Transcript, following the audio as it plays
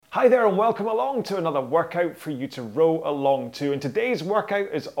Hi there and welcome along to another workout for you to row along to. And today's workout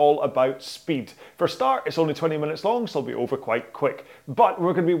is all about speed. For a start, it's only 20 minutes long, so it'll be over quite quick. But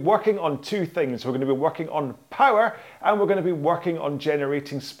we're going to be working on two things. We're going to be working on power and we're going to be working on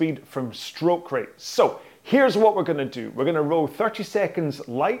generating speed from stroke rate. So here's what we're going to do. We're going to row 30 seconds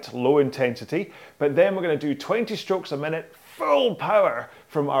light, low intensity, but then we're going to do 20 strokes a minute, full power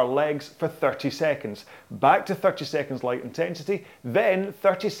from our legs for 30 seconds. Back to 30 seconds light intensity, then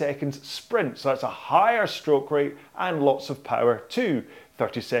 30 seconds sprint. So that's a higher stroke rate and lots of power too.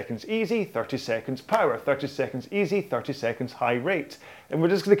 30 seconds easy, 30 seconds power, 30 seconds easy, 30 seconds high rate. And we're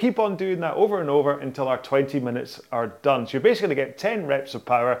just going to keep on doing that over and over until our 20 minutes are done. So you're basically going to get 10 reps of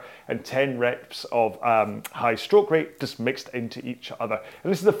power and 10 reps of high stroke rate just mixed into each other.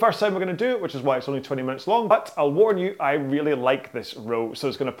 And this is the first time we're going to do it, which is why it's only 20 minutes long. But I'll warn you, I really like this row. So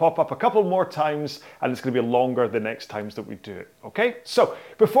it's going to pop up a couple more times and it's going to be longer the next times that we do it. Okay? So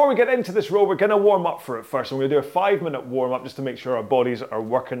before we get into this row, we're going to warm up for it first. And we're going to do a 5-minute warm up just to make sure our bodies are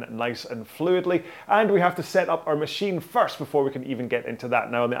working nice and fluidly. And we have to set up our machine first before we can even get into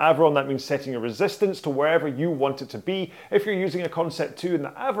that. Now in the Aviron, that means setting your resistance to wherever you want it to be. If you're using a Concept 2 in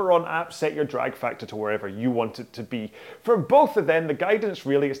the Aviron app, set your drag factor to wherever you want it to be. For both of them, the guidance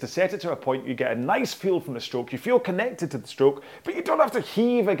really is to set it to a point you get a nice feel from the stroke. You feel connected to the stroke, but you don't have to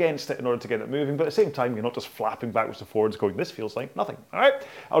heave against it in order to get it moving. But at the same time, you're not just flapping backwards and forwards going, this feels like nothing. All right.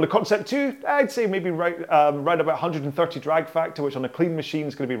 On the Concept 2, I'd say maybe right about 130 drag factor, which on a clean machine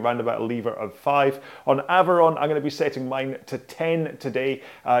is going to be around about a lever of 5. On Aviron, I'm going to be setting mine to 10 today,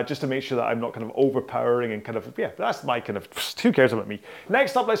 just to make sure that I'm not kind of overpowering and kind of, yeah, that's my kind of, who cares about me?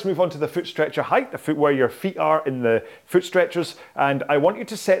 Next up, let's move on to the foot stretcher height, the foot where your feet are in the foot stretchers. And I want you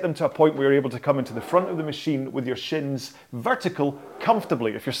to set them to a point where you're able to come into the front of the machine with your shins vertical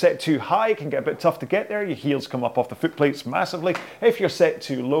comfortably. If you're set too high, it can get a bit tough to get there. Your heels come up off the foot plates massively. If you're set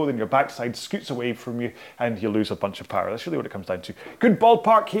too low, then your backside scoots away from you and you lose a bunch of power. That's really what it comes down to. Good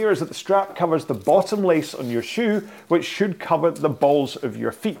ballpark here is that the strap covers the bottom lace on your shoe, which should cover the balls of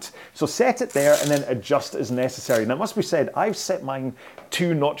your feet. So set it there and then adjust as necessary. Now it must be said, I've set mine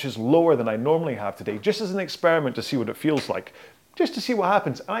 2 notches lower than I normally have today, just as an experiment to see what it feels like. Just to see what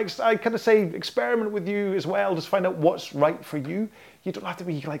happens. And I kind of say experiment with you as well, just find out what's right for you. You don't have to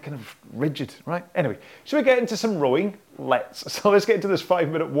be like kind of rigid, right? Anyway, should we get into some rowing? Let's. So let's get into this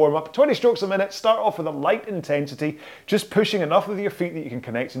 5-minute warm up. 20 strokes a minute, start off with a light intensity, just pushing enough with your feet that you can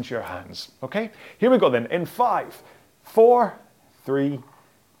connect into your hands, okay? Here we go then, in 5, 4, 3,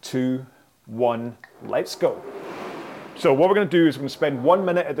 2, 1, let's go. So what we're gonna do is we're gonna spend 1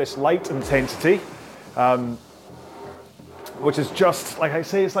 minute at this light intensity, which is just, like I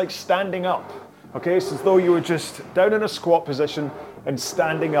say, it's like standing up. Okay, it's as though you were just down in a squat position and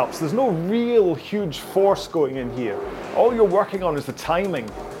standing up. So there's no real huge force going in here. All you're working on is the timing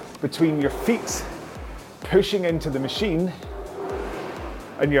between your feet pushing into the machine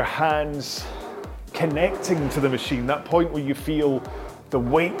and your hands connecting to the machine. That point where you feel the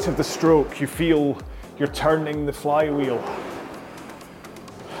weight of the stroke, you feel you're turning the flywheel.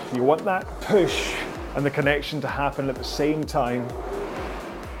 You want that push and the connection to happen at the same time.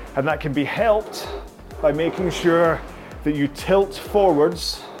 And that can be helped by making sure that you tilt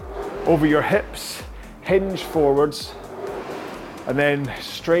forwards over your hips, hinge forwards, and then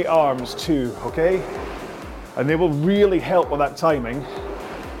straight arms too, okay? And they will really help with that timing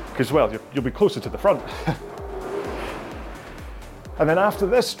because, well, you'll be closer to the front. And then after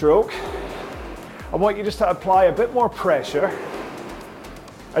this stroke, I want you just to apply a bit more pressure.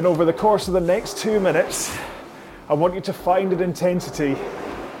 And over the course of the next 2 minutes, I want you to find an intensity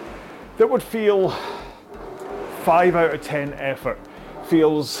that would feel 5 out of 10 effort.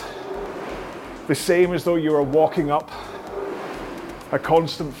 Feels the same as though you were walking up a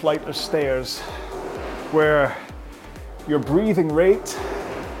constant flight of stairs where your breathing rate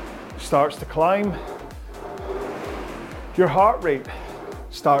starts to climb, your heart rate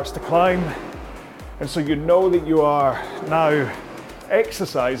starts to climb, and so you know that you are now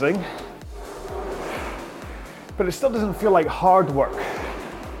exercising, but it still doesn't feel like hard work.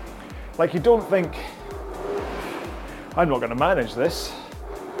 Like you don't think, I'm not going to manage this.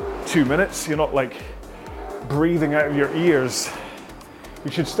 2 minutes, you're not like breathing out of your ears.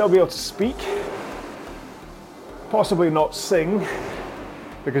 You should still be able to speak, possibly not sing,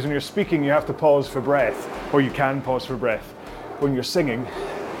 because when you're speaking you have to pause for breath, or you can pause for breath. When you're singing,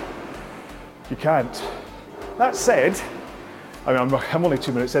 you can't. That said, I mean, I'm only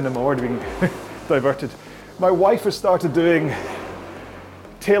 2 minutes in and I'm already being diverted. My wife has started doing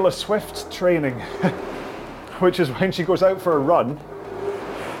Taylor Swift training, which is when she goes out for a run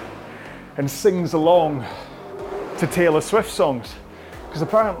and sings along to Taylor Swift songs. Because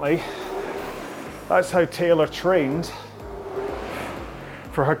apparently that's how Taylor trained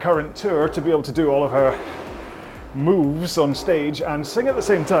for her current tour, to be able to do all of her moves on stage and sing at the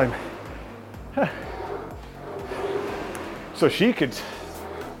same time. So she could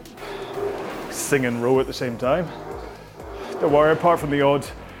sing and row at the same time. Don't worry, apart from the odd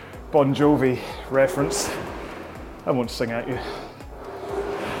Bon Jovi reference, I won't sing at you.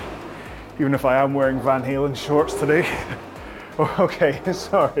 Even if I am wearing Van Halen shorts today. Okay,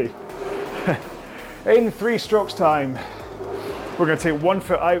 sorry. In 3 strokes time, we're going to take 1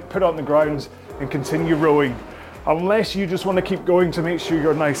 foot out, put it on the ground, and continue rowing. Unless you just want to keep going to make sure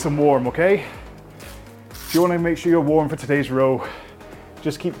you're nice and warm, okay? If you want to make sure you're warm for today's row,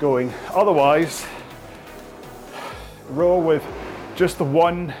 just keep going. Otherwise, row with just the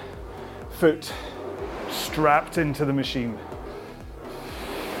 1 foot strapped into the machine.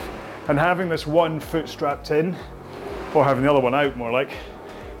 And having this 1 foot strapped in, or having the other one out more like,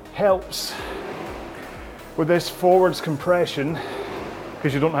 helps with this forwards compression,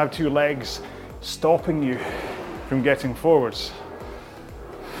 because you don't have 2 legs stopping you from getting forwards.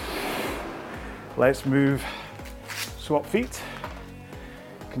 Let's move, swap feet,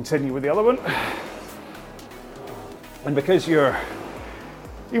 continue with the other one. And because even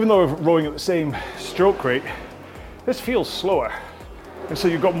though we're rowing at the same stroke rate, this feels slower. And so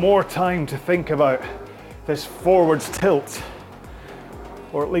you've got more time to think about this forwards tilt,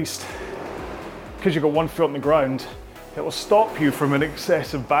 or at least because you've got 1 foot on the ground, it will stop you from an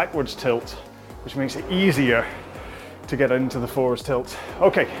excessive backwards tilt, which makes it easier to get into the forwards tilt.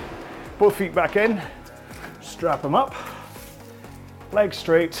 Okay, both feet back in, strap them up, legs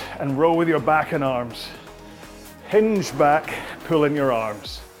straight, and row with your back and arms. Hinge back, pull in your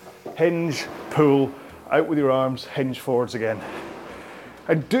arms. Hinge, pull, out with your arms, hinge forwards again.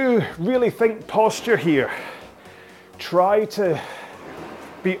 And do really think posture here. Try to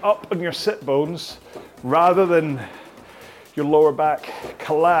be up on your sit bones rather than your lower back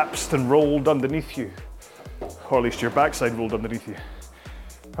collapsed and rolled underneath you. Or at least your backside rolled underneath you.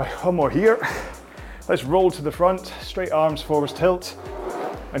 Right, 1 more here. Let's roll to the front, straight arms, forwards tilt,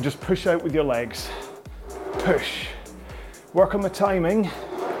 and just push out with your legs. Push. Work on the timing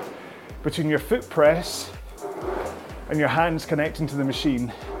between your foot press and your hands connecting to the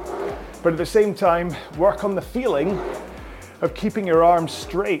machine. But at the same time, work on the feeling of keeping your arms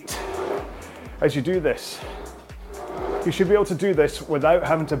straight as you do this. You should be able to do this without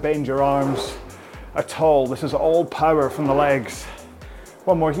having to bend your arms at all. This is all power from the legs.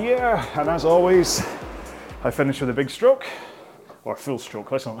 1 more here, and as always, I finish with a big stroke, or full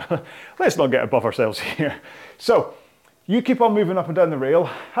stroke. Let's not get above ourselves here. So, you keep on moving up and down the rail.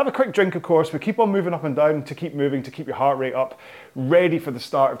 Have a quick drink, of course, but keep on moving up and down to keep moving, to keep your heart rate up, ready for the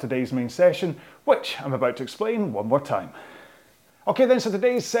start of today's main session, which I'm about to explain 1 more time. Okay then, so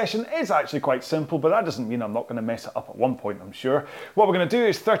today's session is actually quite simple, but that doesn't mean I'm not going to mess it up at one point, I'm sure. What we're going to do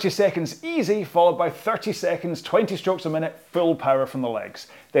is 30 seconds easy, followed by 30 seconds, 20 strokes a minute, full power from the legs.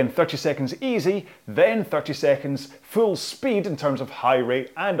 Then 30 seconds easy, then 30 seconds full speed in terms of high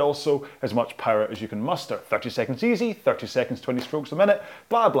rate and also as much power as you can muster. 30 seconds easy, 30 seconds, 20 strokes a minute,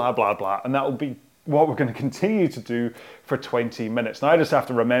 blah, blah, blah, blah. And that will be what we're going to continue to do for 20 minutes. Now I just have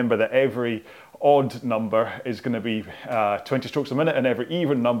to remember that every odd number is going to be 20 strokes a minute and every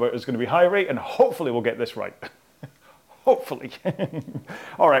even number is going to be high rate, and hopefully we'll get this right. Hopefully.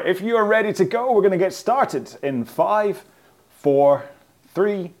 All right, if you are ready to go, we're going to get started in 5, 4,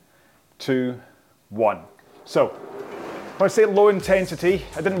 3, 2, 1. So, when I say low intensity,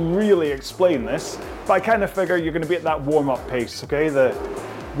 I didn't really explain this, but I kind of figure you're going to be at that warm-up pace, okay? The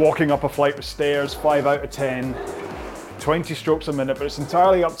walking up a flight of stairs, 5 out of 10, 20 strokes a minute, but it's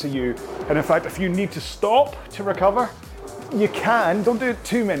entirely up to you. And in fact, if you need to stop to recover, you can. Don't do it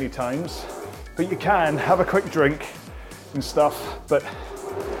too many times, but you can have a quick drink and stuff, but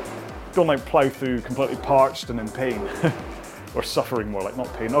don't like plow through completely parched and in pain. Or suffering more, like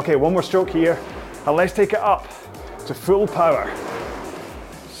not pain. Okay, 1 more stroke here, and let's take it up to full power.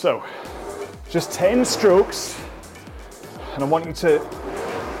 So, just 10 strokes, and I want you to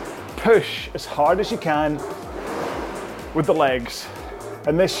push as hard as you can with the legs.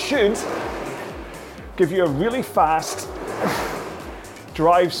 And this should give you a really fast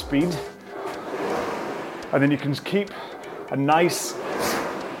drive speed, and then you can keep a nice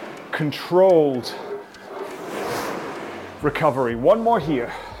controlled recovery. 1 more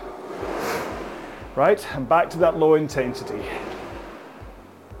here. Right, and back to that low intensity.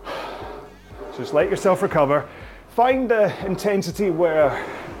 Just let yourself recover. Find the intensity where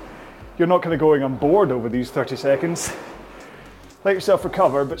you're not kind of going on board over these 30 seconds. Let yourself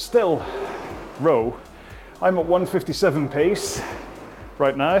recover, but still row. I'm at 1:57 pace,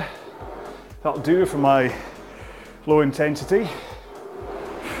 right now. That'll do for my low intensity.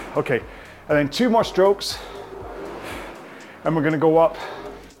 Okay, and then 2 more strokes, and we're gonna go up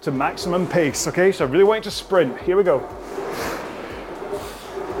to maximum pace, okay? So I really want you to sprint. Here we go.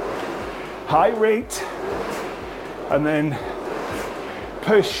 High rate, and then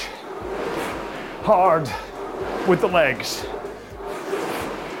push hard with the legs.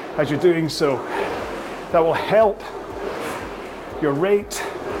 As you're doing so, that will help your rate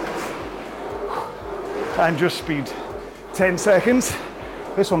and your speed. 10 seconds.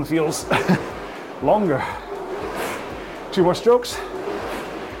 This one feels longer. 2 more strokes.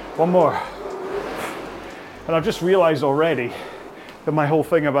 1 more. And I've just realized already that my whole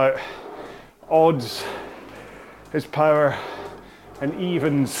thing about odds is power and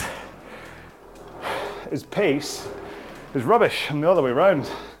evens is pace is rubbish. I'm the other way around.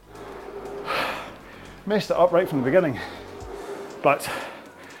 Messed it up right from the beginning. But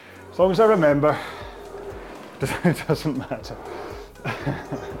as long as I remember, it doesn't matter.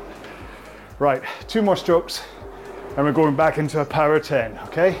 Right, 2 more strokes and we're going back into a power 10,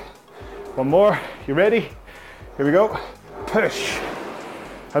 okay? 1 more, you ready? Here we go, push.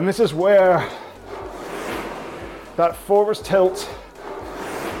 And this is where that forwards tilt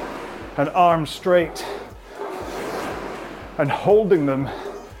and arms straight and holding them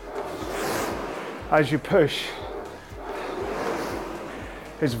as you push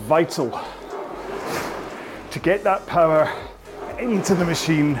is vital to get that power into the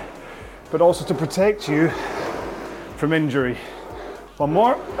machine, but also to protect you from injury. 1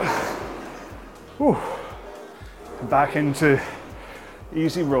 more. Whew. Back into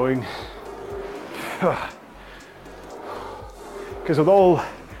easy rowing. Because with all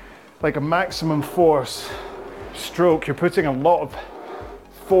like a maximum force stroke, you're putting a lot of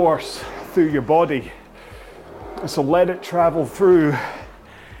force through your body. And so let it travel through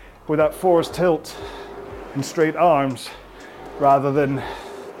with that force tilt and straight arms rather than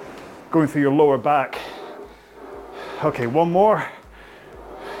going through your lower back. Okay, 1 more.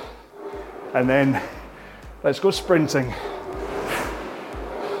 And then let's go sprinting.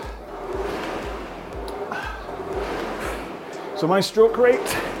 So my stroke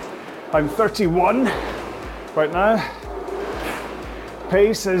rate, I'm 31 right now.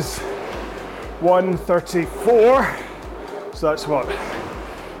 Pace is 1:34. So that's what,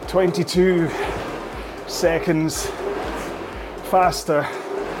 22 seconds faster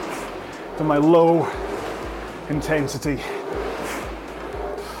than my low intensity.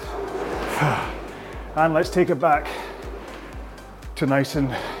 And let's take it back to nice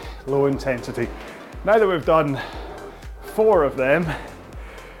and low intensity. Now that we've done 4 of them,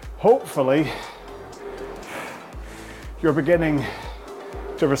 hopefully you're beginning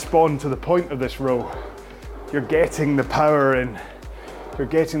to respond to the point of this row. You're getting the power in, you're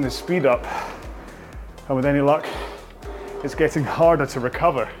getting the speed up, and with any luck, it's getting harder to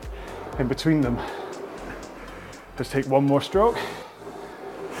recover in between them. Let's take 1 more stroke.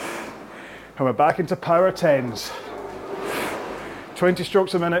 And we're back into power 10s. 20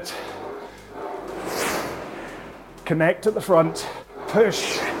 strokes a minute. Connect at the front,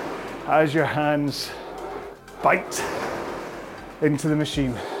 push as your hands bite into the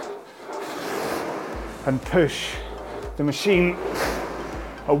machine. And push the machine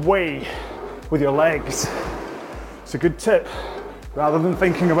away with your legs. It's a good tip. Rather than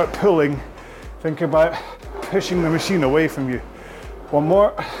thinking about pulling, think about pushing the machine away from you. 1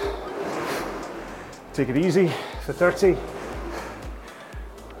 more. Take it easy for 30.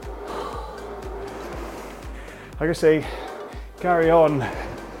 Like I say, carry on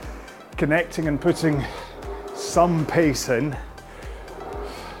connecting and putting some pace in,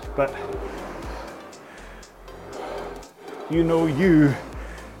 but you know you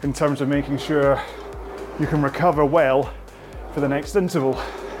in terms of making sure you can recover well for the next interval.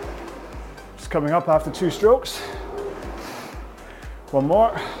 Just coming up after 2 strokes. 1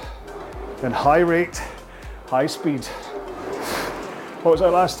 more. Then high rate, high speed. What was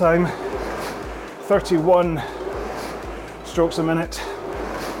our last time? 31 strokes a minute,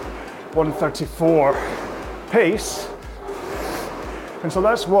 1:34 pace. And so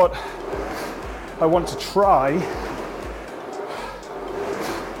that's what I want to try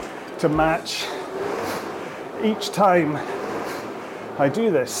to match each time I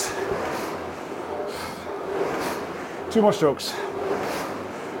do this. 2 more strokes.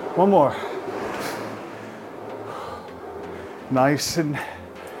 1 more. Nice and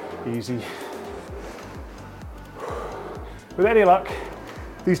easy. With any luck,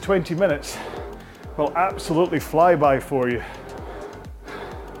 these 20 minutes will absolutely fly by for you,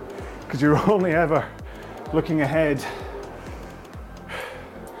 because you're only ever looking ahead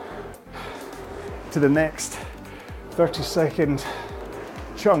to the next 30-second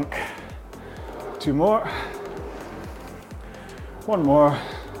chunk. 2 more. 1 more.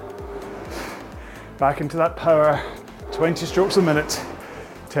 Back into that power. 20 strokes a minute.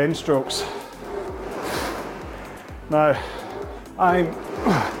 10 strokes. Now, I'm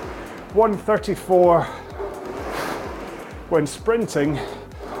 134 when sprinting.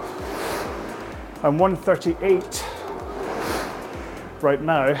 I'm 138 right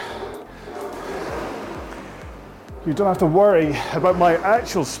now. You don't have to worry about my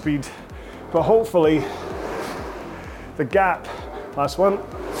actual speed, but hopefully the gap, last one,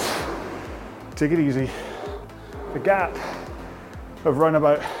 take it easy, the gap of around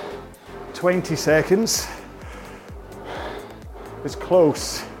about 20 seconds is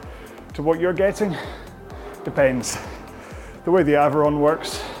close to what you're getting. Depends. The way the Aviron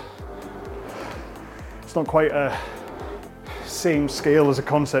works, it's not quite a same scale as a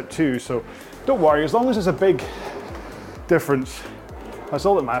Concept 2, so don't worry, as long as there's a big difference, that's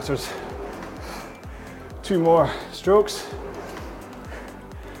all that matters. 2 more strokes,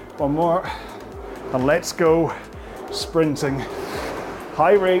 1 more, and let's go sprinting.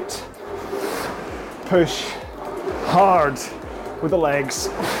 High rate, push hard with the legs.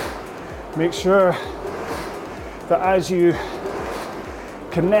 Make sure that as you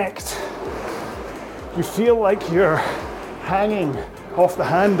connect, you feel like you're hanging off the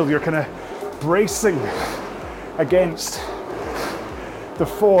handle, you're kind of bracing against the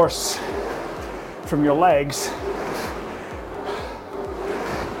force from your legs.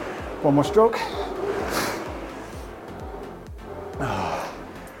 1 more stroke.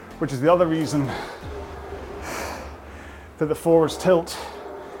 Which is the other reason that the forwards tilt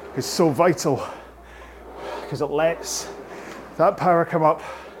is so vital, because it lets that power come up,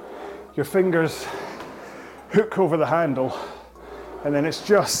 your fingers hook over the handle, and then it's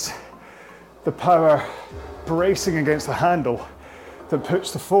just the power bracing against the handle that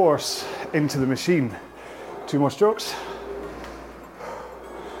puts the force into the machine. 2 more strokes.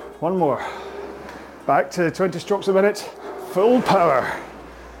 1 more. Back to 20 strokes a minute, full power.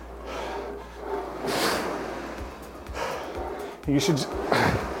 You should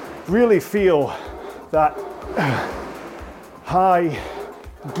really feel that high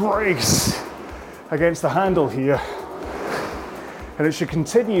brace against the handle here, and it should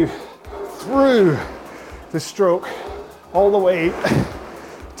continue through the stroke all the way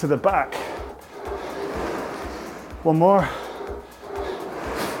to the back. 1 more,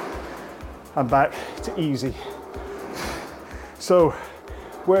 and back to easy. So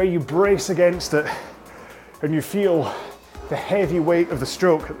where you brace against it and you feel the heavy weight of the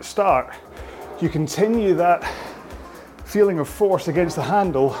stroke at the start, you continue that feeling of force against the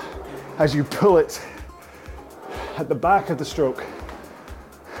handle as you pull it at the back of the stroke.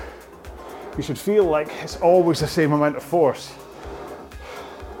 You should feel like it's always the same amount of force.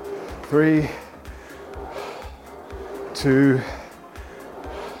 3, 2,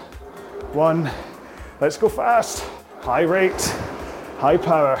 1. Let's go fast. High rate, high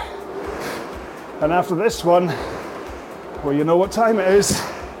power. And after this one, well, you know what time it is.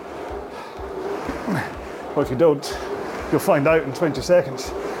 Well, if you don't, you'll find out in 20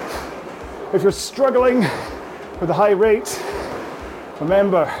 seconds. If you're struggling with a high rate,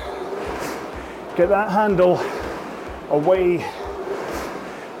 remember, get that handle away.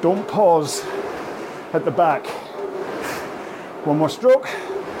 Don't pause at the back. 1 more stroke.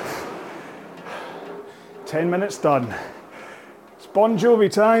 10 minutes done. It's Bon Jovi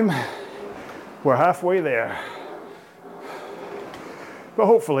time. We're halfway there. But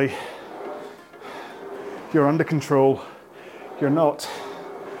hopefully, you're under control. You're not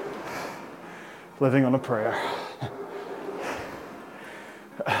living on a prayer.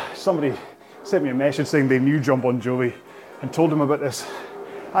 Somebody sent me a message saying they knew John Bon Jovi and told him about this.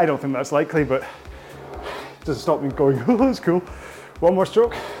 I don't think that's likely, but it doesn't stop me going, oh, that's cool. 1 more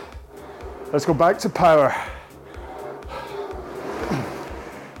stroke. Let's go back to power.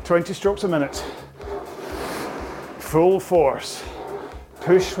 20 strokes a minute. Full force.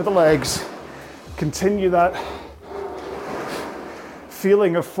 Push with the legs. Continue that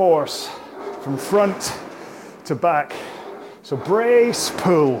feeling of force from front to back. So brace,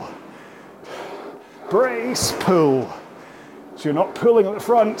 pull. Brace, pull. So you're not pulling at the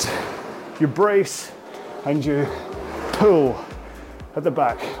front, you brace and you pull at the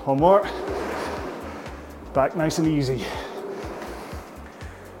back. 1 more. Back nice and easy.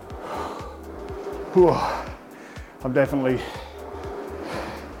 Whew. I'm definitely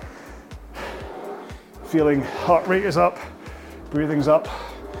feeling heart rate is up, breathing's up.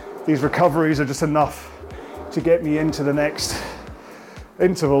 These recoveries are just enough to get me into the next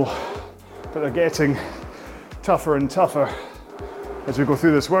interval but they're getting tougher and tougher as we go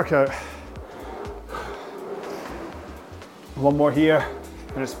through this workout. One more here,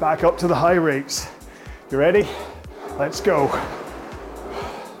 and it's back up to the high rates. You ready? Let's go.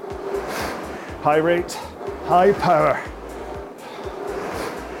 High rate, high power.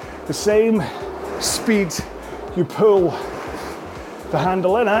 The same speed you pull the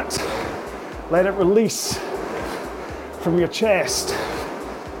handle in at, let it release from your chest.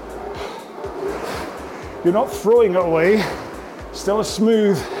 You're not throwing it away, still a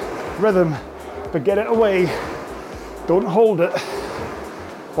smooth rhythm, but get it away. Don't hold it.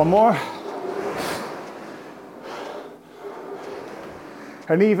 One more.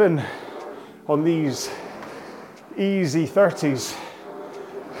 And even on these easy 30s,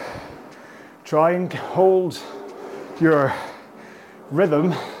 try and hold your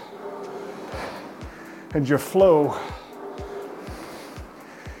rhythm and your flow.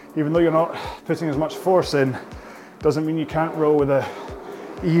 Even though you're not putting as much force in, doesn't mean you can't row with a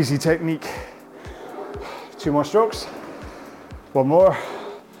easy technique. 2 more strokes. One more.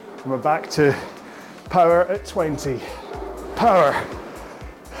 And we're back to power at 20. Power.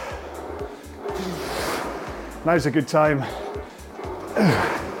 Now's a good time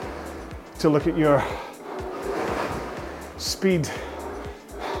to look at your speed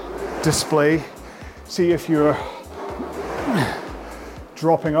display. See if you're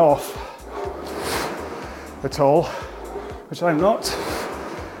dropping off at all, which I'm not.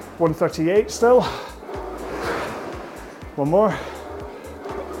 138 still. One more.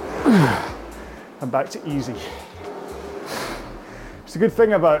 And back to easy. It's a good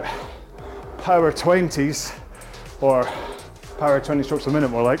thing about power 20s, or power 20 strokes a minute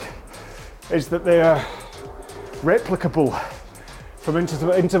more like, is that they are replicable from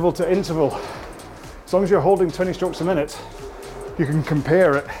interval to interval. As long as you're holding 20 strokes a minute, you can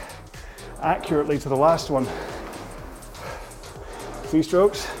compare it accurately to the last one. 3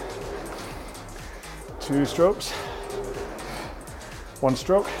 strokes, 2 strokes, 1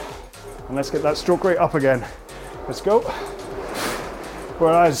 stroke, and let's get that stroke rate up again. Let's go.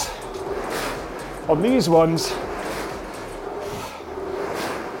 Whereas on these ones,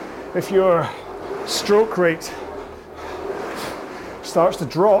 if your stroke rate starts to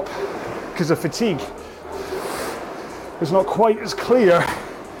drop because of fatigue, it's not quite as clear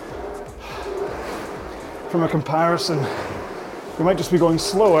from a comparison. You might just be going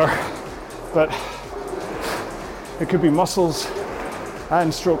slower, but it could be muscles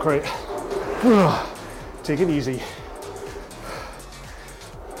and stroke rate. Take it easy.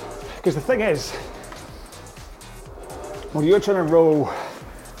 Because the thing is, when you're trying to row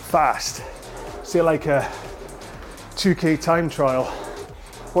fast, say like a 2K time trial,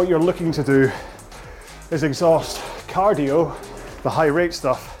 what you're looking to do is exhaust cardio, the high rate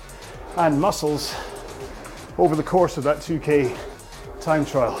stuff, and muscles over the course of that 2K time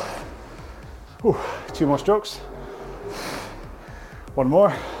trial. Whew, 2 more strokes. 1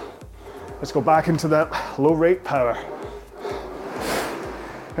 more. Let's go back into that low rate power.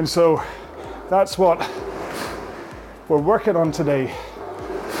 And so that's what we're working on today.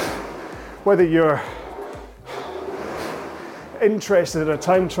 Whether you're interested in a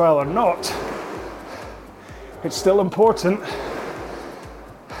time trial or not, it's still important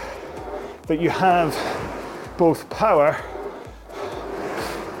that you have both power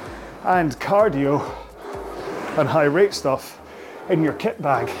and cardio and high rate stuff in your kit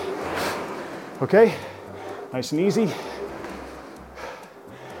bag. Okay? Nice and easy.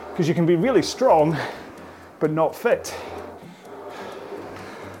 Because you can be really strong but not fit.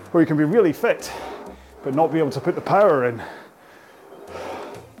 Or you can be really fit but not be able to put the power in.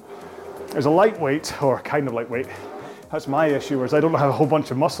 As a lightweight, or kind of lightweight, that's my issue, whereas I don't have a whole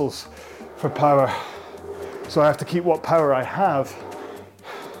bunch of muscles for power. So I have to keep what power I have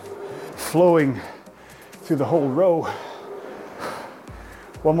flowing through the whole row.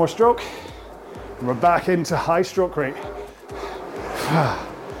 1 more stroke, and we're back into high stroke rate.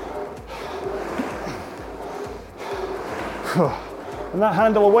 And that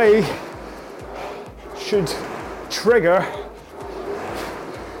handle away should trigger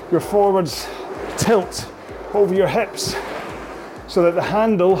your forwards tilt over your hips so that the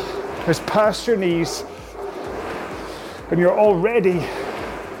handle is past your knees and you're already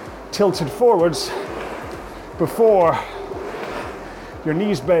tilted forwards before your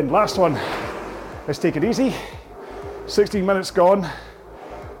knees bend. Last one. Let's take it easy. 16 minutes gone.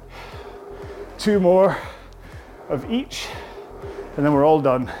 2 more of each, and then we're all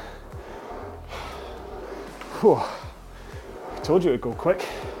done. Whew. I told you it'd go quick.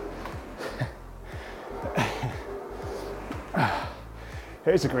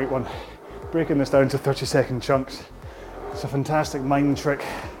 Here's a great one. breaking this down to 30-second chunks. It's a fantastic mind trick.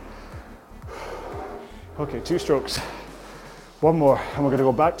 Okay, 2 strokes. 1 more, and we're going to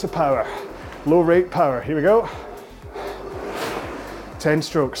go back to power. Low rate power. Here we go. 10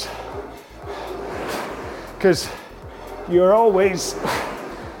 strokes. Because you're always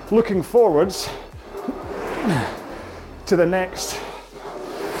looking forwards to the next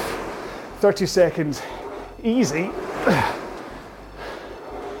 30 seconds easy,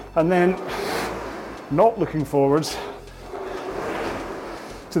 and then not looking forwards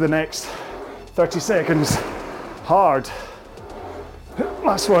to the next 30 seconds hard.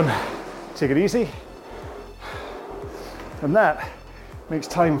 Last one. Take it easy. And that makes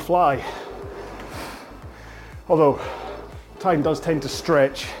time fly. Although time does tend to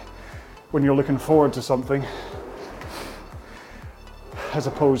stretch when you're looking forward to something, as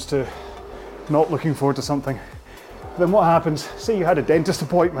opposed to not looking forward to something. Then what happens, say you had a dentist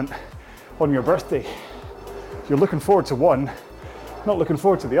appointment on your birthday. You're looking forward to one, not looking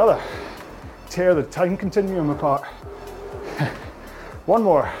forward to the other. Tear the time continuum apart. 1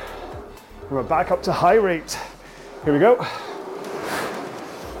 more. We're back up to high rate. Here we go.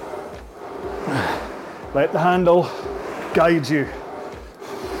 Let the handle guide you.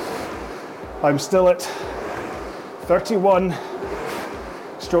 I'm still at 31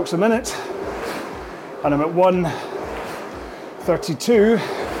 strokes a minute, and I'm at 1:32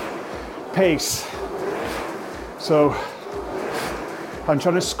 pace. So I'm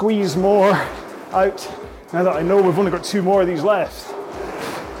trying to squeeze more out now that I know we've only got 2 more of these left.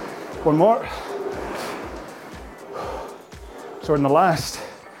 1 more. So we're in the last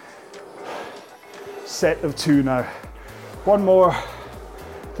set of 2 now. 1 more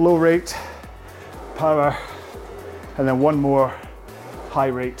low rate power, and then 1 more high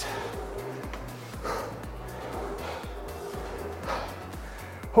rate.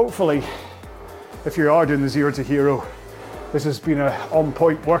 Hopefully, if you are doing the 0 to hero, this has been an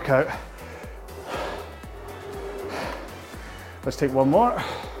on-point workout. Let's take 1 more,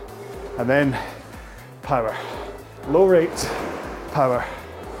 and then power. Low rate power.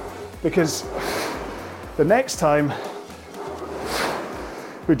 Because the next time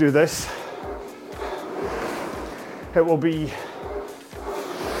we do this, it will be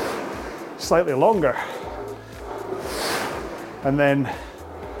slightly longer, and then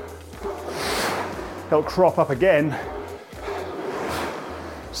it'll crop up again,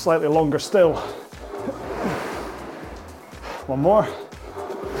 slightly longer still. 1 more.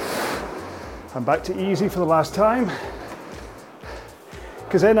 I'm back to easy for the last time.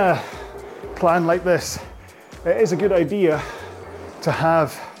 Because in a plan like this, it is a good idea to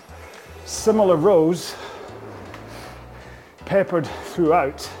have similar rows peppered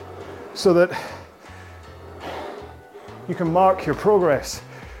throughout so that you can mark your progress.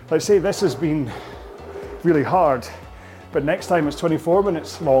 Like, say this has been really hard, but next time it's 24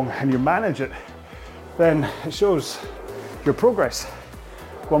 minutes long and you manage it, then it shows your progress.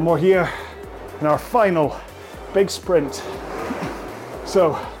 1 more here in our final big sprint.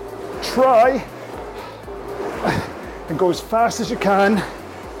 So try and go as fast as you can,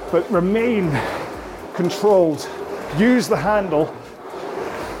 but remain controlled. Use the handle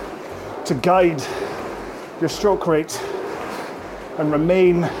to guide your stroke rate and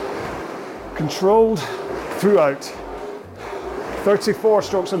remain controlled throughout. 34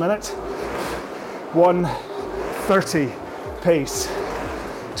 strokes a minute, 1:30 pace.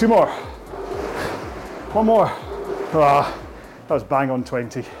 2 more. 1 more. Ah, that was bang on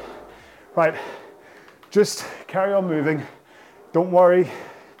 20. Right, just carry on moving. Don't worry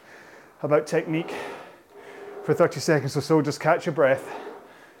about technique for 30 seconds or so. Just catch your breath,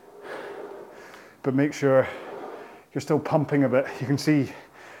 but make sure you're still pumping a bit. You can see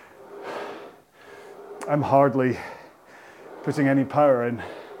I'm hardly putting any power in,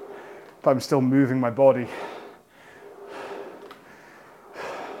 but I'm still moving my body.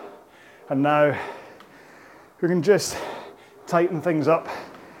 And now we can just tighten things up,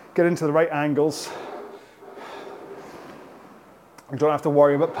 get into the right angles. You don't have to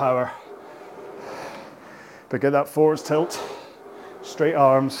worry about power, but get that forwards tilt, straight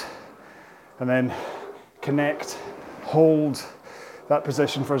arms, and then connect, hold that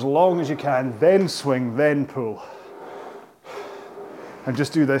position for as long as you can, then swing, then pull. And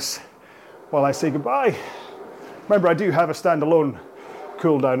just do this while I say goodbye. Remember, I do have a standalone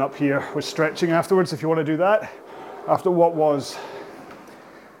cool down up here with stretching afterwards if you want to do that after what was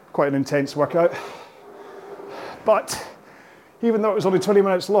quite an intense workout. But even though it was only 20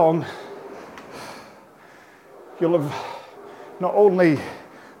 minutes long, you'll have not only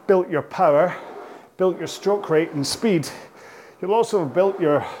built your power, built your stroke rate and speed, you'll also have built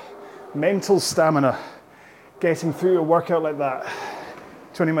your mental stamina, getting through a workout like that,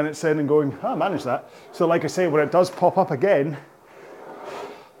 20 minutes in and going, I managed that. So like I say, when it does pop up again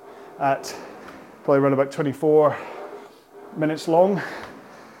at probably around about 24 minutes long,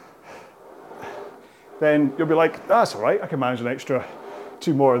 then you'll be like, that's all right, I can manage an extra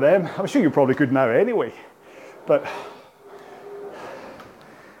 2 more of them. I'm sure you probably could now anyway, but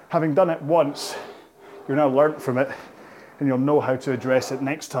having done it once, you've now learnt from it and you'll know how to address it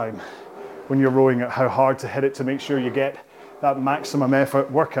next time when you're rowing at how hard to hit it to make sure you get that maximum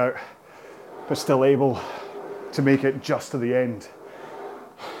effort workout, but still able to make it just to the end.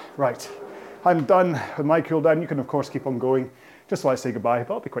 Right, I'm done with my cool down. You can of course keep on going just while I say goodbye,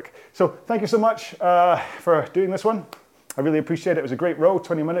 but I'll be quick. So thank you so much for doing this one. I really appreciate it. It was a great row,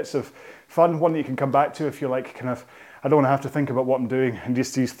 20 minutes of fun, one that you can come back to if you're like kind of, I don't want to have to think about what I'm doing, and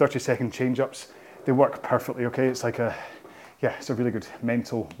just these 30-second change-ups, they work perfectly, okay? It's like yeah, it's a really good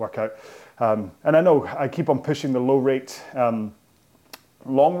mental workout. And I know I keep on pushing the low rate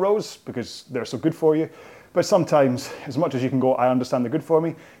long rows because they're so good for you, but sometimes, as much as you can go, I understand they're good for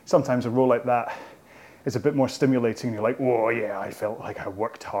me, sometimes a row like that is a bit more stimulating and you're like, whoa, yeah, I felt like I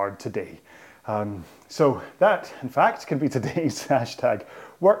worked hard today. So that, in fact, can be today's hashtag,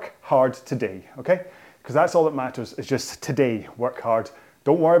 work hard today, okay? Because that's all that matters, is just today, work hard.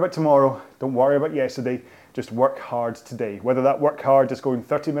 Don't worry about tomorrow, don't worry about yesterday, just work hard today. Whether that work hard is going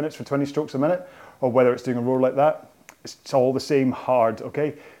 30 minutes for 20 strokes a minute, or whether it's doing a row like that, it's all the same hard,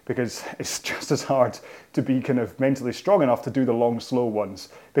 okay? Because it's just as hard to be kind of mentally strong enough to do the long, slow ones.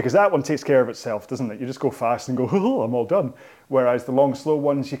 Because that one takes care of itself, doesn't it? You just go fast and go, oh, I'm all done. Whereas the long, slow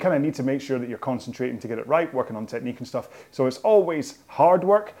ones, you kind of need to make sure that you're concentrating to get it right, working on technique and stuff. So it's always hard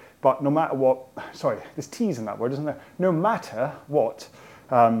work, but no matter what, sorry, there's T's in that word, isn't there? No matter what,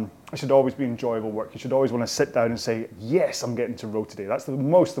 it should always be enjoyable work. You should always want to sit down and say, yes, I'm getting to row today. That's the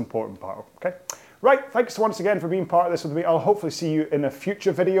most important part, okay? Right, thanks once again for being part of this with me. I'll hopefully see you in a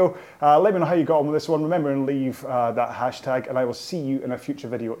future video. Let me know how you got on with this one. Remember and leave that hashtag, and I will see you in a future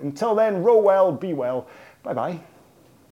video. Until then, row well, be well. Bye-bye.